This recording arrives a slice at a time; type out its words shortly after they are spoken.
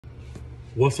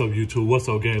What's up, YouTube? What's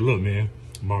up, gang? Look, man,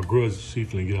 my girl, she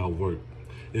finna get out of work.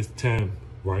 It's time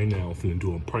right now. I'm finna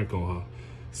do a prank on her.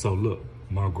 So look,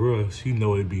 my girl, she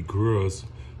know it be girls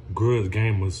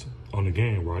gamers on the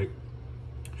game, right?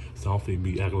 So I'm finna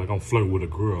be acting like I'm flirting with a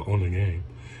girl on the game.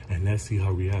 And let's see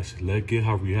her reaction. Let's get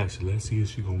her reaction. Let's see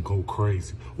if she gonna go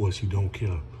crazy or if she don't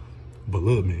care. But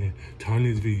look, man, turn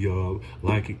this video up,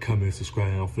 like it, comment,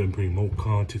 subscribe. I'm finna bring more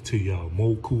content to y'all,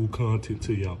 more cool content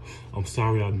to y'all. I'm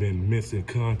sorry I've been missing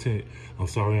content. I'm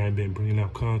sorry I ain't been bringing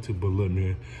out content, but look,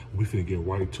 man, we finna get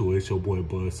right to it. It's your boy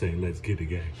Bugsane. Let's get it,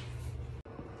 gang.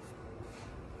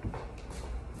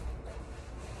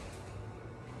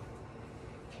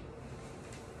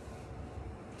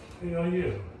 Hell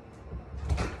yeah.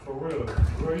 For real.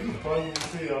 Girl, you funny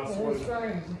as hell, I swear. That's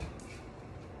crazy.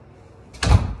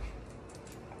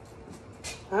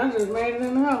 I just made it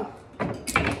in the house.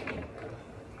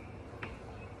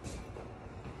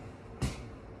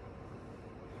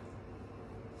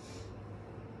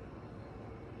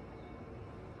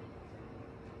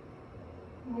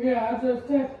 Yeah, I just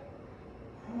texted.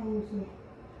 Let me see.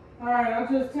 Alright,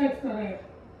 I just texted that.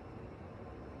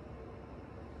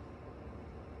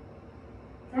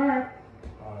 Alright.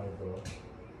 Alright, bro.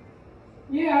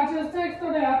 Yeah, I just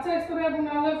texted that. I texted that when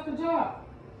I left the job.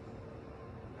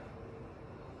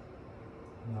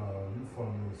 No, you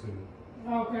funny as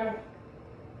hell. Okay.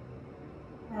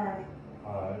 Alright.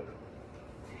 Alright.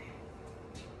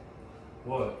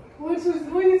 What?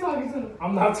 Who are you talking to?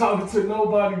 I'm not talking to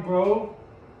nobody, bro.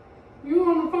 You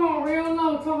on the phone real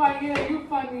low, talking about, yeah, you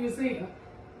funny as hell.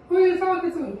 Who are you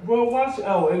talking to? Bro, watch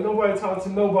out. Ain't nobody talking to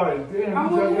nobody. Damn, I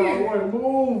you wanna just got hear. away.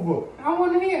 Move. I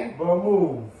want to hear. Bro,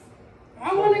 move.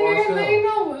 I want to hear Watch and out. lean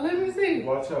over. Let me see.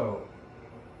 Watch out.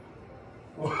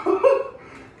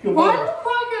 Why the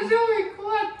fuck is you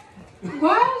recording?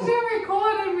 Why is you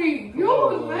recording me? You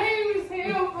was lame as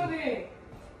hell for that.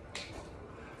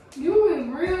 You was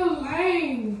real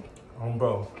lame.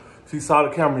 Bro. She saw the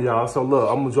camera, y'all. So look,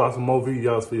 I'm gonna drop some more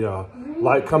videos for y'all.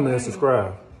 Like, comment, and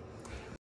subscribe.